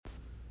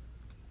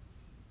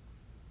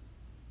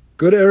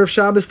Good Erev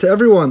Shabbos to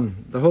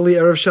everyone, the holy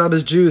Erev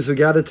Shabbos Jews who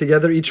gather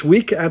together each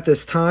week at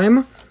this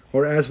time,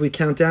 or as we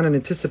count down and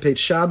anticipate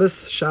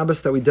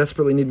Shabbos that we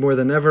desperately need more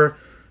than ever,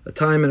 a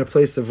time and a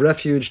place of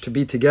refuge to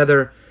be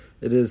together.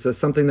 It is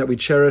something that we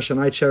cherish,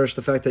 and I cherish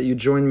the fact that you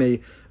join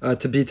me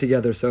to be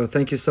together. So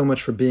thank you so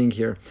much for being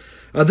here.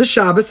 This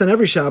Shabbos and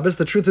every Shabbos,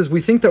 the truth is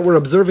we think that we're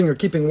observing or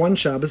keeping one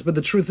Shabbos, but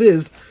the truth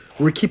is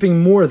we're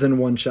keeping more than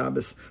one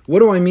Shabbos. What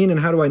do I mean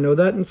and how do I know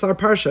that? And it's our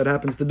Parsha, it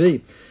happens to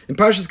be. In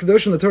Parshas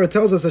Kedoshim, the Torah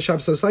tells us,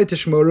 Shabsosai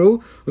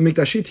tishmoru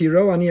u'mikdashi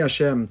tiro ani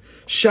Hashem.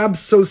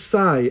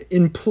 Shabsosai,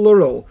 in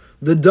plural,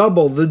 the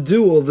double, the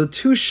dual, the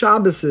two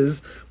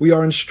Shabboses we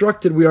are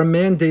instructed, we are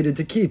mandated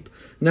to keep.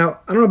 Now,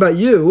 I don't know about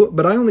you,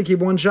 but I only keep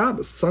one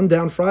Shabbos.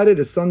 Sundown Friday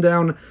to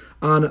sundown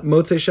on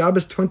Motzei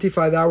Shabbos,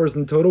 25 hours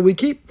in total we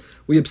keep.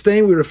 We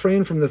abstain, we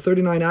refrain from the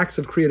 39 acts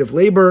of creative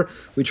labor.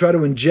 We try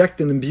to inject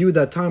and imbue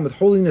that time with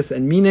holiness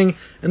and meaning.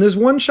 And there's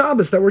one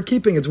Shabbos that we're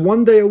keeping. It's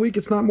one day a week.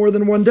 It's not more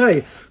than one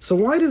day. So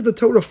why does the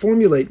Torah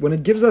formulate, when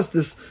it gives us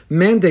this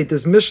mandate,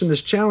 this mission,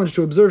 this challenge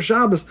to observe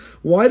Shabbos,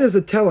 why does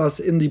it tell us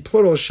in the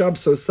plural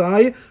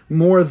Shabsosai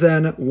more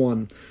than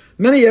one?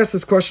 Many ask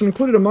this question,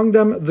 included among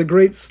them the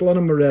great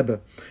Slonim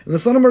Rebbe. And the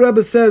Slonim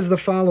Rebbe says the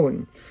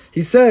following.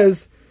 He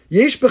says,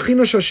 Yesh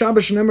bechina shel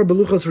Shabbos shenemar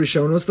beluchos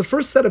rishonos. The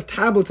first set of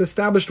tablets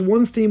established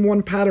one theme,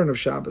 one pattern of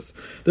Shabbos.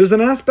 There's an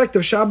aspect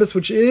of Shabbos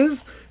which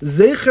is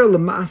Zecher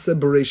L'Maaseh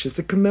Bereshis.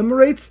 It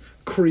commemorates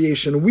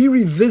creation. We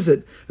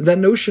revisit that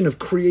notion of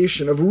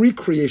creation, of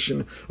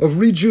recreation, of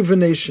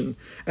rejuvenation.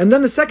 And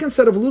then the second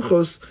set of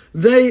luchos,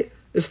 they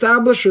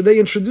establish or they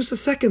introduce a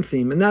second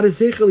theme, and that is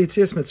Zecher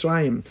L'Yetzias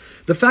Mitzrayim.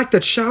 The fact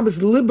that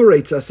Shabbos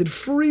liberates us, it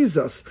frees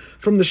us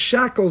from the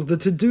shackles, the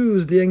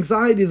to-dos, the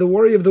anxiety, the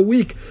worry of the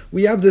week.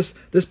 We have this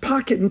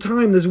pocket in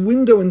time, this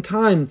window in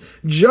time,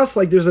 just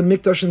like there's a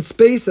mikdash in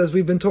space, as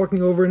we've been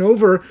talking over and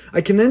over. I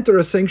can enter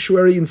a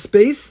sanctuary in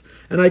space,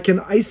 and I can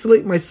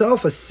isolate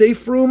myself, a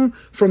safe room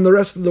from the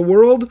rest of the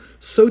world.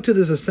 So too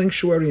there's a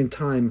sanctuary in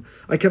time.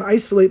 I can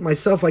isolate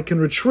myself, I can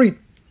retreat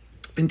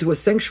into a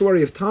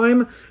sanctuary of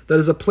time that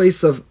is a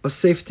place of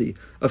safety,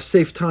 of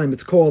safe time.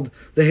 It's called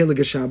the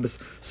Heilige Shabbos.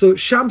 So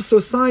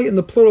Shabsosai in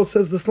the plural,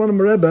 says the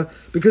Slonim Rebbe,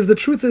 because the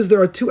truth is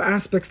there are two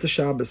aspects to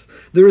Shabbos.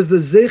 There is the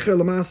Zecher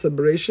L'Maaseh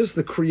Bereshis,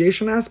 the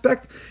creation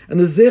aspect, and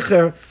the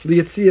Zecher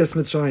L'Yetzias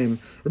Mitzrayim.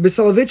 Rabbi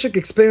Soloveitchik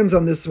expands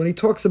on this when he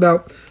talks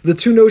about the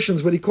two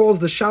notions, what he calls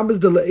the Shabbos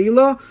de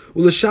Le'ela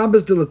or the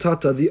Shabbos de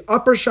Latata, the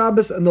upper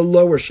Shabbos and the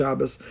lower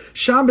Shabbos.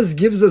 Shabbos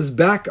gives us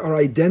back our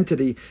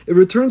identity. It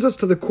returns us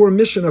to the core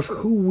mission of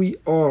who we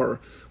are.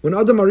 When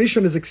Adam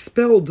HaRishon is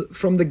expelled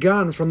from the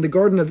Gan, from the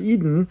Garden of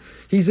Eden,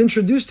 he's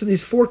introduced to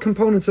these four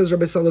components, says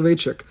Rabbi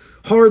Soloveitchik.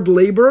 Hard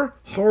labor,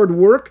 hard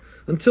work.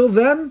 Until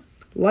then,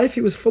 life,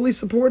 he was fully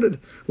supported.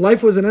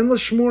 Life was an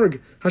endless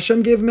shmorg.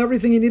 Hashem gave him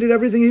everything he needed,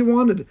 everything he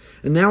wanted.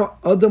 And now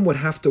Adam would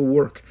have to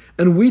work.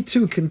 And we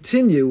too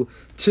continue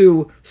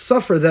to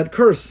suffer that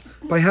curse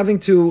by having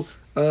to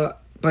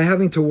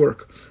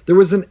work. There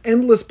was an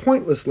endless,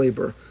 pointless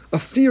labor, a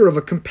fear of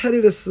a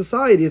competitive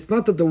society. It's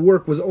not that the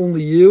work was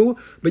only you,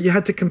 but you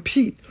had to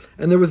compete.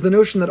 And there was the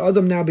notion that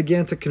Adam now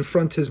began to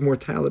confront his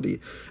mortality.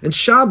 And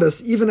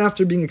Shabbos, even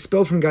after being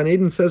expelled from Gan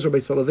Eden, says Rabbi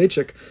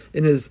Soloveitchik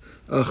in his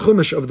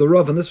Chumash of the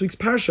Rav on this week's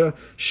Parsha,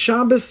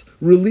 Shabbos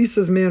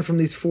releases man from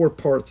these four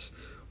parts.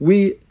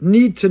 We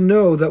need to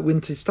know that when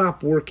to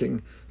stop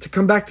working, to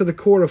come back to the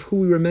core of who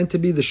we were meant to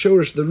be, the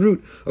shoresh, the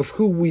root of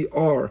who we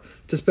are,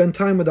 to spend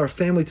time with our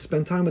family, to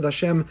spend time with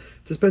Hashem,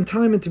 to spend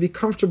time and to be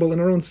comfortable in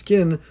our own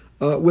skin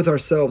with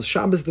ourselves.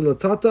 Shabbos de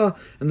Latata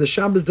and the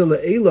Shabbos de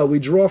Le'ela we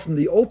draw from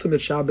the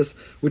ultimate Shabbos,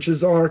 which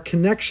is our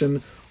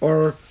connection,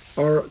 our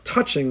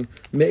touching,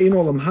 Me'ein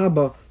Olam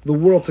Haba, the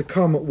world to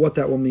come, what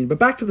that will mean. But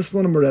back to the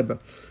Slonim Rebbe.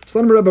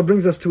 Slonim Rebbe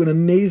brings us to an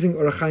amazing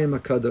Orach Chaim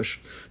HaKadosh.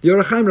 The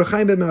Orach Chaim, Reb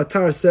Chaim ben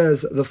Ma'atar,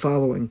 says the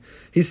following.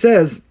 He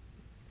says,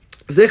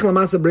 Zecher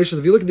L'Maaseh Bereshis.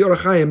 If you look at the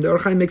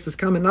Orach Chaim makes this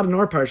comment not in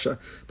our Parsha,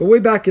 but way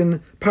back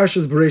in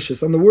Parshas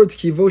Bereshis, on the words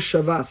Kivo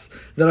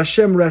Shavas, that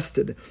Hashem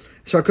rested.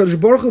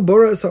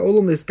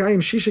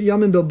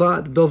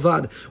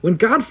 When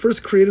God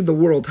first created the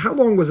world, how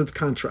long was its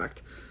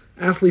contract?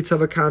 Athletes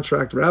have a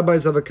contract,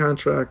 rabbis have a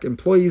contract,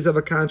 employees have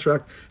a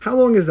contract. How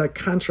long is that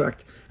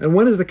contract? And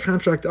when is the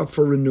contract up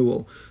for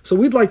renewal? So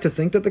we'd like to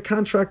think that the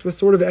contract was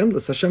sort of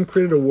endless. Hashem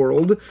created a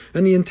world,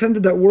 and he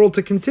intended that world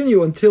to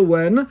continue until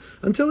when?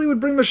 Until he would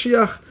bring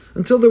Mashiach,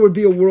 until there would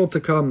be a world to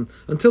come,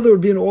 until there would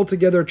be an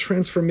altogether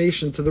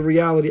transformation to the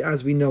reality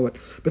as we know it.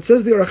 But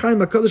says the Orach Chaim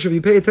HaKadosh, if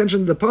you pay attention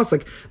to the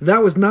pasuk,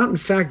 that was not in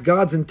fact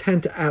God's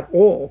intent at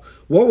all.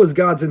 What was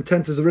God's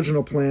intent, his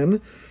original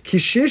plan? For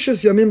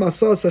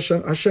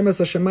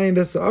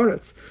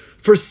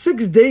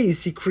 6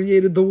 days he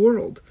created the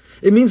world.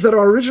 It means that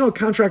our original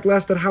contract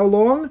lasted how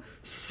long?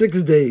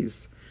 6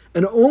 days.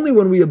 And only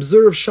when we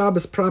observe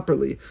Shabbos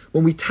properly,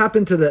 when we tap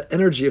into the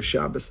energy of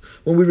Shabbos,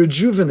 when we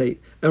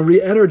rejuvenate and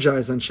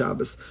re-energize on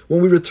Shabbos,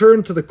 when we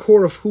return to the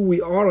core of who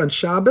we are on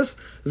Shabbos,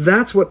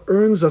 that's what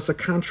earns us a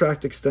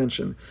contract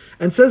extension.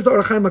 And says the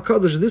Orach Chaim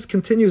HaKadosh, this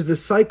continues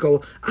this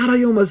cycle ad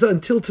hayom hazeh,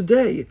 until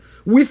today.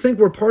 We think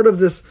we're part of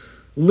this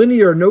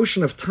linear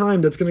notion of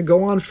time that's going to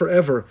go on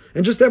forever.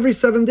 And just every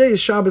 7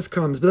 days, Shabbos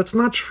comes. But that's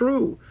not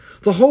true.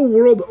 The whole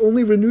world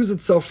only renews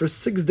itself for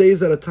 6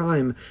 days at a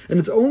time. And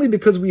it's only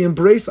because we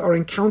embrace our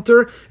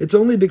encounter, it's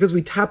only because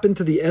we tap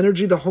into the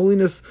energy, the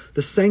holiness,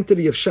 the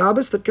sanctity of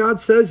Shabbos that God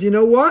says, you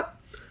know what?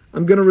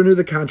 I'm going to renew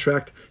the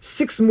contract.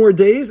 6 more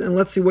days, and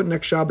let's see what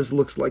next Shabbos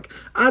looks like.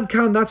 Ad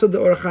Kan, that's what the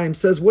Or HaChaim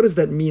says. What does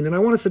that mean? And I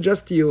want to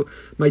suggest to you,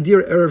 my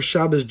dear Erev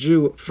Shabbos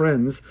Jew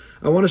friends,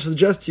 I want to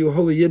suggest to you,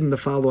 Holy Yidden, the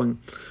following.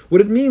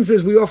 What it means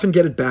is we often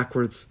get it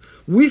backwards.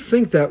 We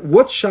think that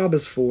what's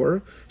Shabbos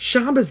for?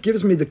 Shabbos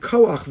gives me the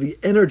koach, the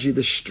energy,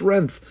 the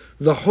strength,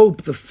 the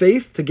hope, the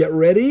faith to get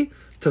ready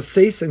to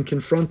face and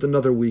confront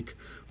another week.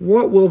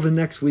 What will the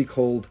next week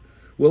hold?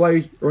 Will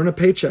I earn a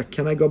paycheck?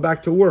 Can I go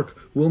back to work?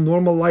 Will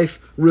normal life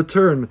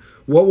return?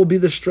 What will be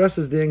the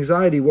stresses, the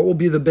anxiety? What will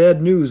be the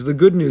bad news, the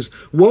good news?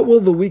 What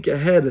will the week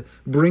ahead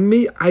bring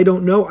me? I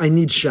don't know. I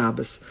need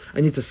Shabbos.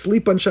 I need to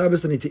sleep on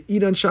Shabbos. I need to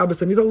eat on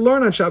Shabbos. I need to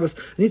learn on Shabbos.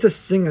 I need to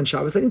sing on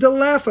Shabbos. I need to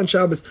laugh on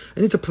Shabbos. I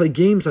need to play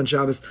games on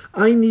Shabbos.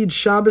 I need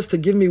Shabbos to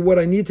give me what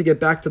I need to get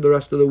back to the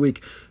rest of the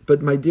week.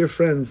 But my dear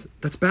friends,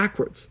 that's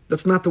backwards.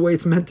 That's not the way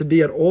it's meant to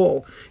be at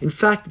all. In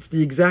fact, it's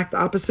the exact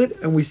opposite,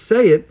 and we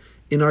say it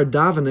in our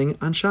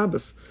davening on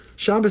Shabbos.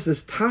 Shabbos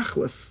is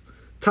tachlis.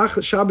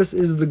 Shabbos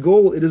is the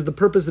goal, it is the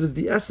purpose, it is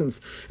the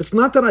essence. It's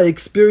not that I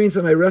experience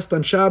and I rest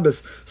on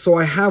Shabbos so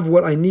I have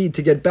what I need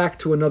to get back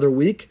to another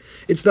week.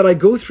 It's that I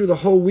go through the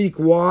whole week.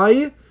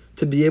 Why?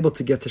 To be able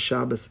to get to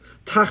Shabbos.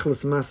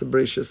 Tachlis Masa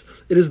Bereshis.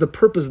 It is the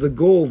purpose, the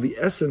goal, the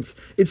essence.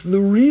 It's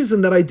the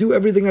reason that I do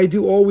everything I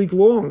do all week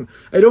long.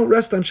 I don't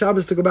rest on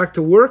Shabbos to go back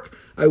to work.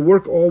 I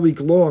work all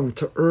week long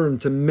to earn,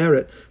 to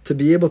merit, to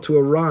be able to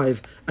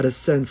arrive at a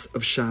sense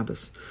of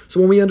Shabbos. So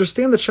when we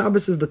understand that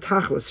Shabbos is the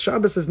Tachlis,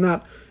 Shabbos is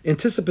not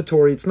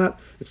anticipatory, it's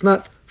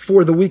not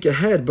for the week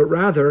ahead, but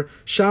rather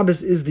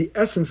Shabbos is the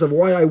essence of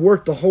why I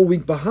worked the whole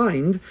week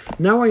behind.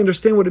 Now I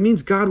understand what it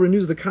means. God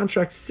renews the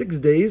contract 6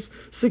 days.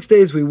 6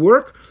 days we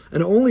work,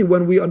 and only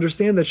when we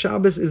understand that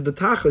Shabbos is the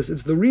tachlis,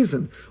 it's the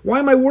reason. Why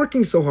am I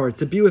working so hard?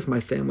 To be with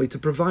my family, to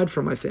provide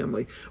for my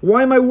family.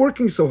 Why am I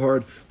working so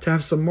hard? To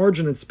have some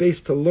margin and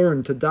space to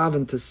learn, to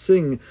daven, to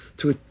sing,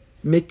 to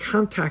make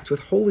contact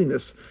with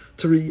holiness,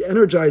 to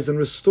re-energize and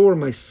restore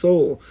my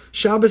soul.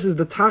 Shabbos is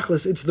the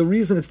tachlis, it's the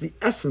reason, it's the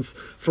essence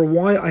for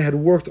why I had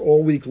worked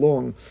all week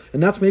long.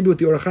 And that's maybe what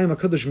the Or HaChaim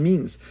HaKadosh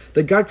means.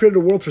 That God created a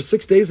world for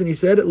 6 days and he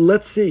said,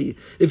 let's see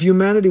if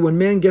humanity, when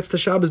man gets to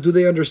Shabbos, do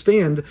they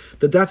understand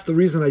that that's the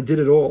reason I did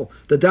it all?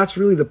 That that's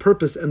really the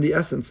purpose and the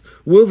essence.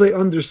 Will they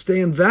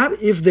understand that?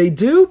 If they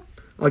do,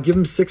 I'll give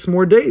them 6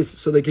 more days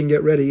so they can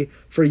get ready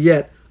for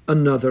yet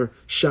another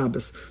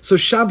Shabbos. So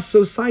Shabbos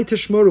Sosai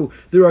Tishmoru,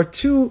 there are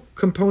 2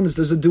 components.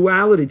 There's a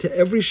duality to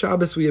every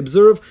Shabbos we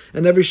observe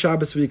and every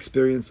Shabbos we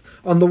experience.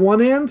 On the one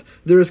hand,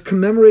 there is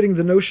commemorating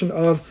the notion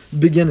of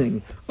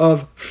beginning,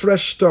 of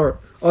fresh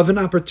start, of an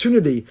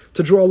opportunity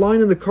to draw a line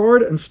in the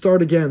card and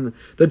start again.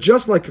 That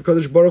just like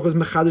Kadosh Baruch Hu is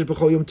Mechadish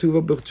B'chol Yom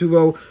Tuvo,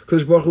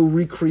 Kadosh Baruch Hu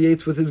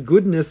recreates with his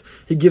goodness,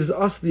 he gives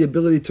us the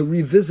ability to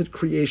revisit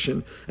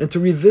creation and to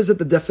revisit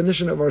the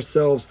definition of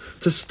ourselves,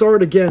 to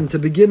start again, to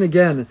begin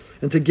again,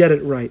 and to get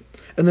it right.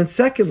 And then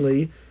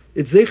secondly,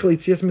 it's Zeichel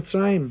Yitzias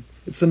Mitzrayim.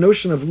 It's the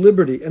notion of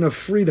liberty and of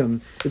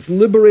freedom. It's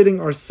liberating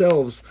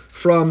ourselves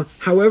from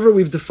however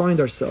we've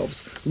defined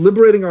ourselves,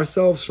 liberating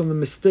ourselves from the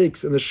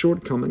mistakes and the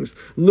shortcomings,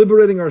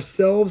 liberating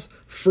ourselves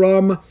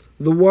from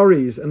the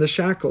worries and the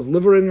shackles,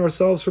 liberating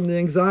ourselves from the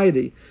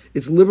anxiety.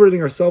 It's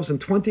liberating ourselves in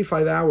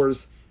 25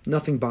 hours.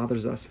 Nothing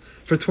bothers us.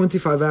 For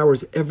 25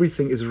 hours,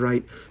 everything is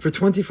right. For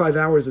 25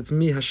 hours, it's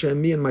me,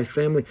 Hashem, me and my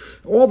family.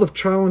 All the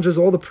challenges,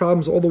 all the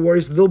problems, all the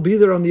worries, they'll be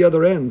there on the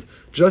other end,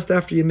 just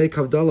after you make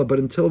Havdalah. But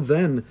until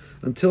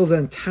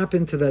then, tap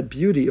into that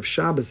beauty of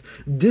Shabbos.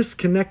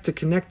 Disconnect to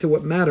connect to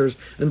what matters.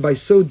 And by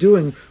so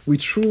doing, we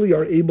truly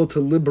are able to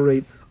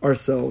liberate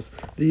ourselves.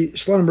 The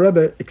Shalom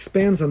Rebbe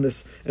expands on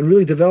this and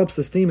really develops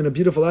this theme in a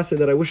beautiful essay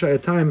that I wish I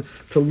had time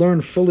to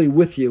learn fully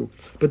with you.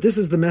 But this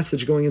is the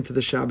message going into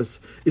the Shabbos,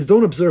 is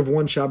don't observe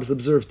one Shabbos,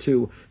 observe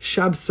 2.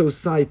 Shabbos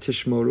Sosai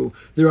Tishmoru.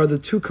 There are the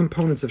 2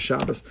 components of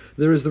Shabbos.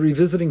 There is the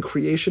revisiting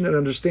creation and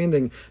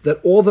understanding that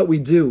all that we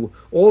do,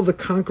 all the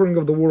conquering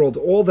of the world,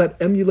 all that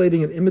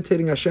emulating and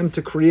imitating Hashem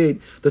to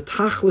create, the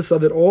tachlis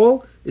of it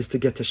all is to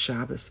get to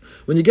Shabbos.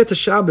 When you get to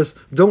Shabbos,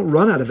 don't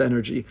run out of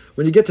energy.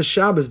 When you get to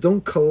Shabbos,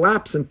 don't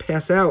collapse and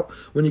pass out.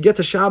 When you get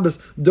to Shabbos,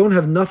 don't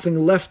have nothing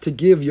left to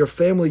give your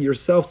family,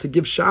 yourself, to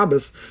give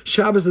Shabbos.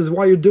 Shabbos is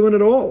why you're doing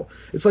it all.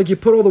 It's like you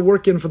put all the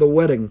work in for the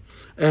wedding.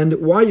 And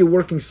why are you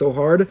working so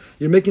hard?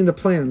 You're making the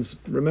plans.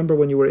 Remember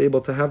when you were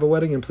able to have a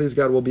wedding, and please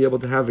God, we'll be able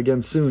to have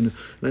again soon.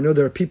 And I know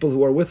there are people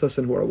who are with us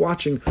and who are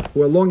watching,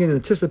 who are longing and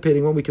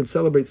anticipating when we can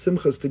celebrate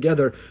Simchas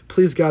together.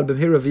 Please God,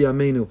 B'mehira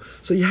v'yameinu.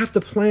 So you have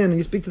to plan, and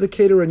you speak to the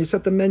caterer, and you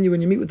set the menu,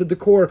 and you meet with the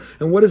decor,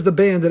 and what is the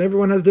band, and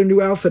everyone has their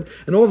new outfit,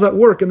 and all of that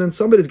work, and then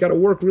somebody's got to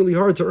work really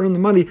hard to earn the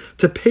money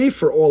to pay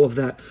for all of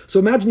that. So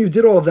imagine you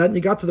did all of that, and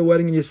you got to the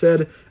wedding, and you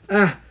said,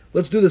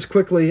 let's do this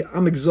quickly,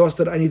 I'm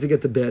exhausted, I need to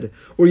get to bed.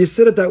 Or you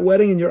sit at that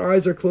wedding and your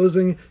eyes are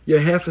closing,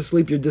 you're half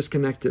asleep, you're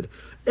disconnected.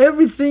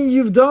 Everything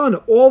you've done,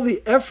 all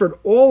the effort,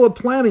 all the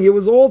planning, it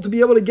was all to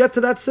be able to get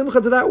to that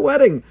simcha, to that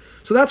wedding.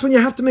 So that's when you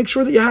have to make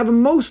sure that you have the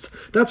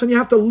most. That's when you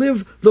have to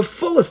live the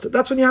fullest.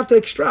 That's when you have to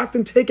extract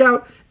and take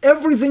out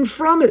everything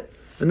from it.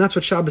 And that's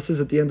what Shabbos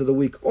is at the end of the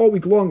week. All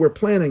week long we're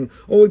planning.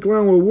 All week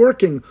long we're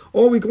working.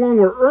 All week long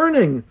we're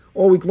earning.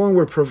 All week long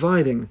we're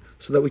providing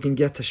so that we can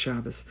get to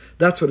Shabbos.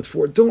 That's what it's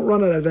for. Don't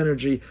run out of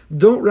energy.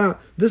 Don't run.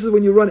 This is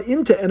when you run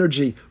into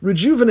energy.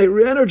 Rejuvenate,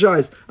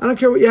 re-energize. I don't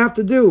care what you have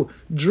to do.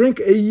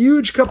 Drink a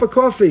huge cup of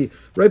coffee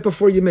right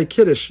before you make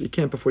Kiddush. You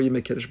can't before you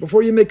make Kiddush.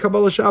 Before you make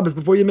Kabbalah Shabbos,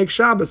 before you make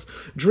Shabbos,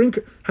 drink,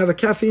 have a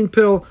caffeine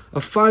pill, a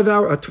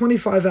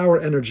 25-hour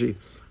energy.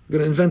 We're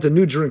going to invent a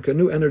new drink, a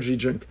new energy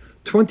drink.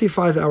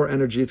 25-hour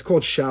energy. It's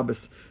called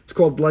Shabbos. It's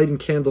called lighting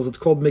candles. It's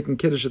called making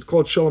Kiddush. It's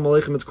called Shalom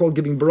Aleichem. It's called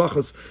giving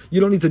brachas. You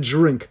don't need to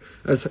drink.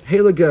 As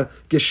Heilige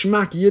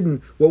Geschmack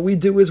Yidden, what we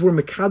do is we're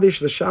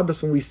Mekadesh the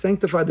Shabbos. When we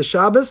sanctify the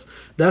Shabbos,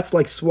 that's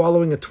like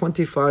swallowing a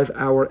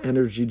 25-hour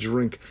energy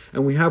drink.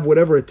 And we have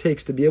whatever it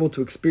takes to be able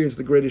to experience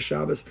the greatest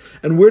Shabbos.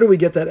 And where do we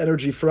get that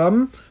energy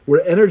from?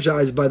 We're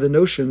energized by the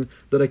notion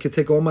that I could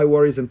take all my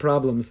worries and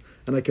problems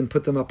and I can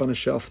put them up on a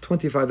shelf.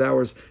 25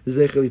 hours,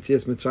 Zeichel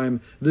Yitzias Mitzrayim.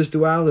 This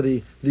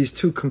duality, these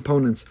two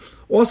components.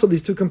 Also,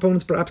 these two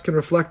components perhaps can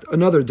reflect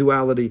another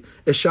duality,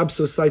 Eshab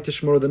Sosai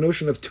Tishmor, the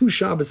notion of two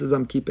Shabbos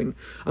I'm keeping.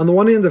 On the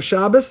one hand of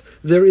Shabbos,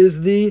 there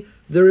is the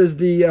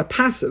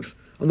passive.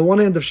 On the one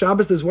hand of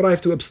Shabbos, there's what I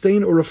have to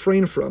abstain or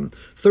refrain from.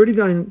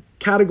 39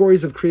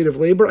 categories of creative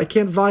labor I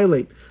can't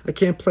violate. I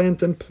can't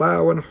plant and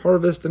plow and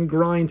harvest and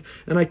grind,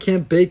 and I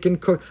can't bake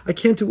and cook. I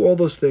can't do all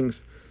those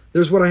things.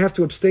 There's what I have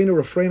to abstain or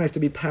refrain, I have to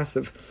be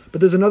passive. But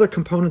there's another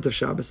component of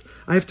Shabbos.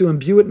 I have to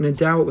imbue it and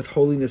endow it with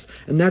holiness,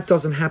 and that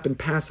doesn't happen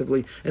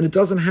passively, and it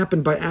doesn't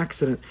happen by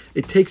accident.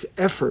 It takes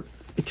effort.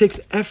 It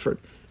takes effort.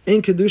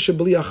 Ein Kedusha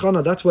B'li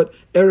Achana. That's what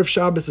Erev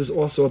Shabbos is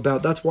also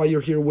about. That's why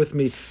you're here with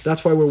me.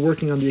 That's why we're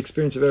working on the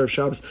experience of Erev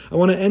Shabbos. I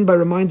want to end by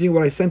reminding you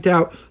what I sent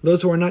out.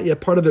 Those who are not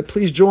yet part of it,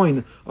 please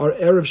join our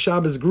Erev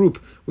Shabbos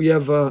group. We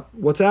have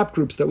WhatsApp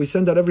groups that we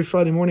send out every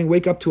Friday morning.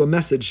 Wake up to a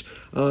message,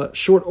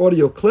 short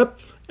audio clip,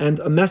 and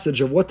a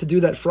message of what to do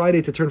that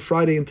Friday to turn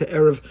Friday into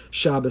Erev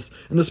Shabbos.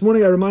 And this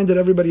morning I reminded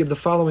everybody of the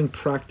following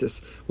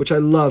practice, which I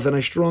love and I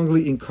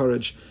strongly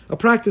encourage. A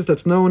practice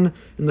that's known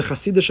in the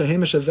Chassidish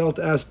Hamish Welt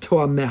as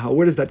Toameha.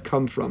 Where does that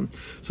come from?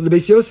 So the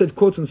Beis Yosef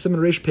quotes in Siman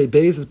Reish Pei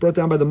Beis, it's brought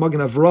down by the Magen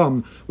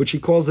Avram, which he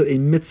calls it a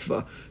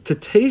mitzvah, to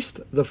taste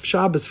the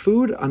Shabbos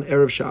food on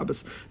Erev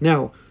Shabbos.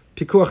 Now,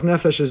 Pikuach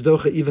nefesh is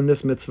docha, even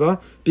this mitzvah.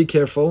 Be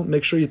careful.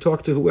 Make sure you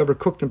talk to whoever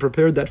cooked and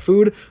prepared that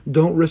food.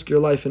 Don't risk your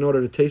life in order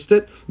to taste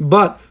it.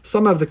 But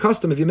some have the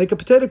custom. If you make a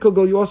potato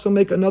kugel, you also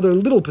make another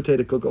little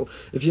potato kugel.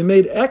 If you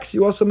made X,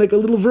 you also make a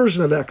little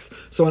version of X.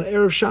 So on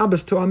Erev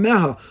Shabbos,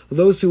 Toameha,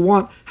 those who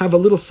want have a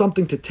little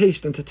something to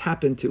taste and to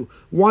tap into.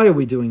 Why are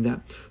we doing that?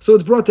 So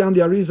it's brought down,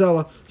 the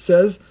Arizal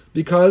says,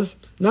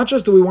 because not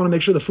just do we want to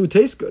make sure the food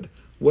tastes good,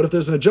 what if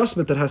there's an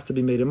adjustment that has to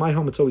be made? In my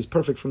home, it's always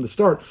perfect from the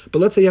start. But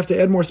let's say you have to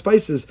add more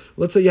spices.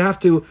 Let's say you have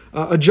to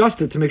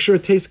adjust it to make sure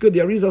it tastes good. The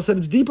Arizal said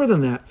it's deeper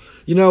than that.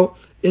 You know,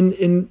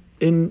 in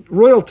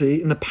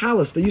royalty, in the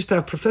palace, they used to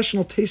have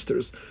professional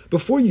tasters.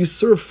 Before you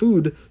serve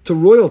food to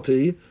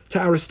royalty,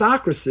 to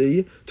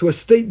aristocracy, to a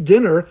state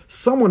dinner,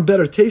 someone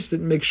better taste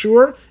it and make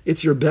sure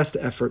it's your best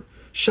effort.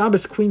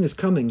 Shabbos Queen is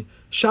coming.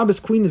 Shabbos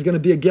Queen is going to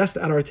be a guest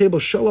at our table.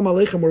 Shalom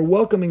Aleichem. We're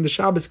welcoming the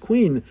Shabbos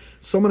Queen.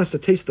 Someone has to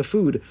taste the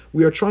food.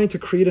 We are trying to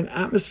create an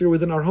atmosphere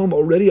within our home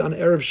already on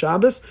Erev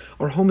Shabbos.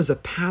 Our home is a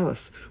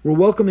palace. We're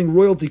welcoming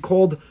royalty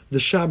called the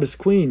Shabbos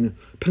Queen.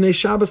 Pnei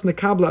Shabbos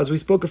Nekabla, as we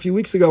spoke a few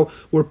weeks ago,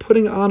 we're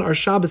putting on our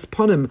Shabbos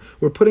Panim.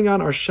 We're putting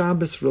on our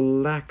Shabbos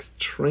relaxed,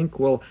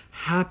 tranquil,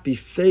 happy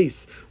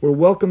face. We're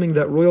welcoming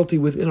that royalty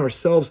within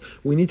ourselves.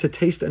 We need to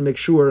taste and make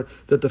sure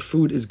that the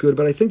food is good.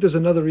 But I think there's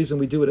another reason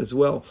we do it as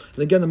well.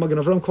 And again, the Magen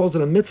Avram calls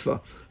it a mitzvah,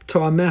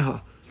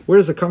 Toameha. Where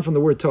does it come from, the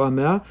word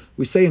Toameha?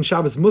 We say in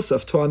Shabbos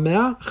Musaf,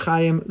 Toameha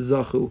Chaim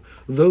Zachu.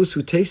 Those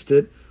who taste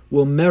it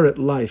will merit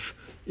life.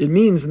 It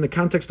means, in the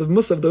context of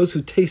Musaf, those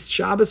who taste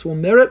Shabbos will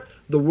merit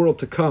the world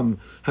to come.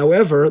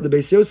 However, the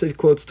Beis Yosef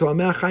quotes,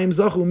 Toameha Chaim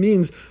Zachu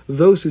means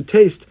those who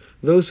taste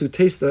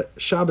the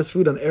Shabbos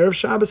food on Erev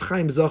Shabbos,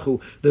 Chaim Zachu.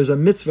 There's a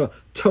mitzvah,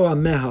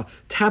 Toameha.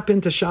 Tap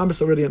into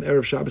Shabbos already on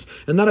Erev Shabbos.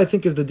 And that, I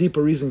think, is the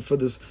deeper reason for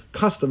this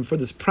custom, for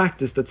this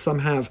practice that some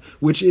have,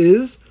 which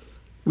is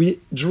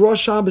we draw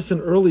Shabbos in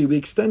early. We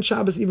extend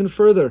Shabbos even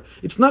further.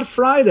 It's not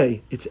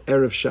Friday. It's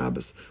Erev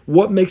Shabbos.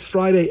 What makes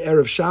Friday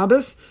Erev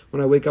Shabbos?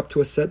 When I wake up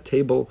to a set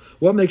table.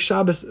 What makes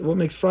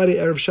Friday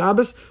Erev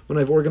Shabbos? When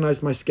I've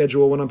organized my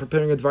schedule. When I'm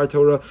preparing a Dvar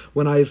Torah.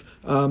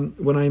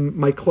 When I'm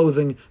my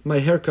clothing, my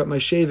haircut, my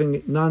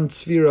shaving,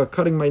 non-tzvira,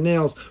 cutting my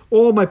nails.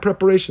 All my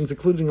preparations,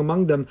 including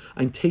among them,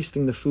 I'm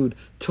tasting the food.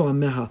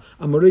 toameha.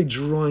 I'm already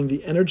drawing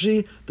the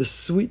energy, the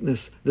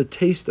sweetness, the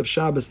taste of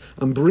Shabbos.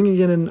 I'm bringing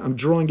it in, I'm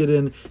drawing it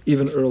in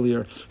even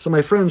earlier. So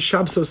my friends,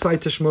 Shabsosai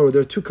Tishmoru,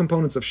 there are two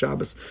components of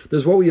Shabbos.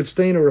 There's what we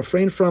abstain or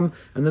refrain from,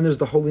 and then there's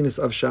the holiness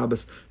of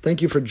Shabbos.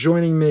 Thank you for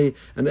joining me,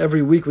 and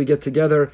every week we get together